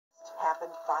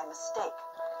happened by mistake.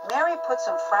 Mary put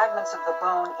some fragments of the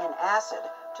bone in acid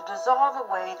to dissolve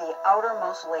away the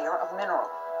outermost layer of mineral.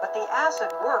 But the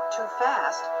acid worked too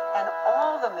fast, and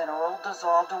all the mineral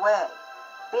dissolved away.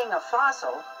 Being a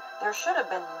fossil, there should have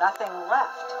been nothing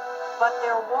left. But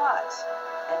there was,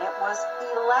 and it was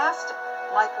elastic,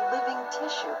 like living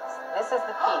tissue. This is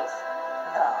the piece.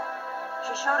 No.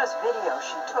 She showed us video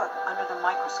she took under the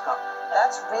microscope.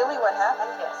 That's really what happened?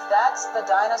 Yes. That's the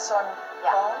dinosaur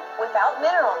bone? Without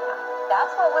mineral now.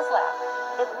 That's what was left.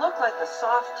 It looked like the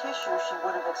soft tissue she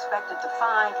would have expected to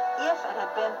find if it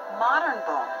had been modern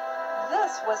bone.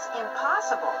 This was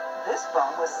impossible. This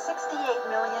bone was 68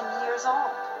 million years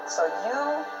old. So you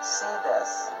see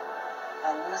this,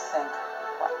 and you think,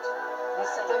 what? You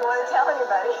didn't want to tell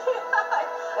anybody.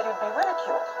 That you'd be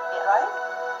ridiculed, Yes. right?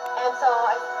 And so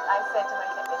I said to my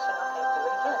technician, okay, do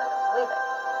it again. I don't believe it.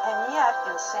 And yet,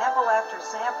 in sample after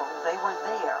sample, they were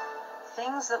there.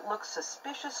 Things that looked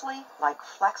suspiciously like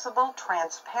flexible,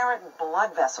 transparent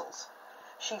blood vessels.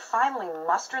 She finally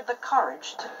mustered the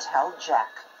courage to tell Jack.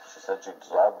 She said she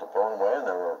dissolved the bone away and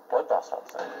there were blood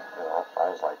vessels. And, I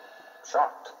was like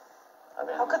shocked. I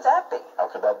mean, How could that be? How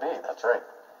could that be? That's right.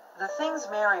 The things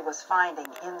Mary was finding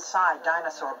inside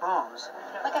dinosaur bones,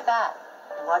 Look at that.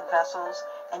 blood vessels,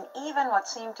 and even what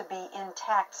seemed to be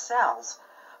intact cells,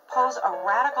 pose a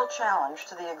radical challenge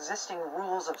to the existing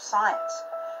rules of science,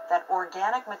 that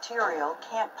organic material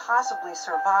can't possibly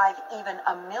survive even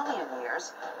 1 million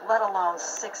years, let alone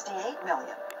 68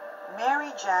 million.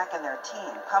 Mary, Jack, and their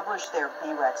team published their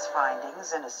B-Rex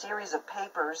findings in a series of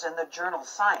papers in the journal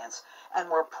Science and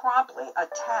were promptly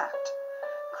attacked.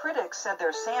 Critics said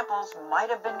their samples might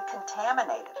have been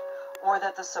contaminated, or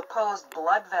that the supposed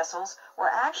blood vessels were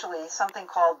actually something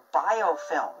called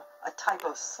biofilm, a type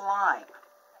of slime.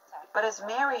 But as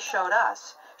Mary showed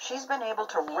us, she's been able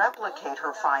to replicate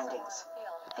her findings.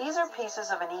 These are pieces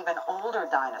of an even older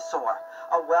dinosaur,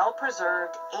 a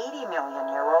well-preserved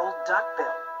 80-million-year-old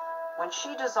duckbill. When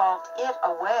she dissolved it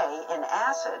away in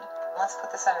acid, Let's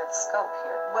put this under the scope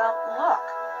here. well, look,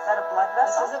 Is that a blood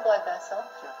vessel? This is a blood vessel.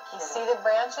 You see the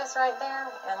branches right there?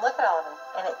 And look at all of them.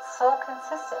 And it's so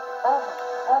consistent.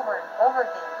 Over and over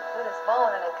again. Do this bone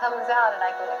and it comes out and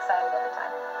I get excited every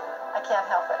time. I can't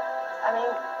help it. I mean,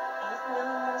 8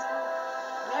 million years old.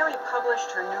 Mary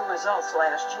published her new results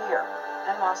last year,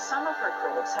 and while some of her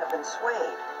critics have been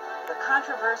swayed, the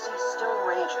controversy still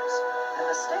rages, and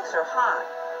the stakes are high.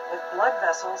 If blood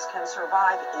vessels can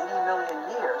survive 80 million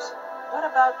years, what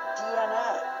about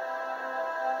DNA?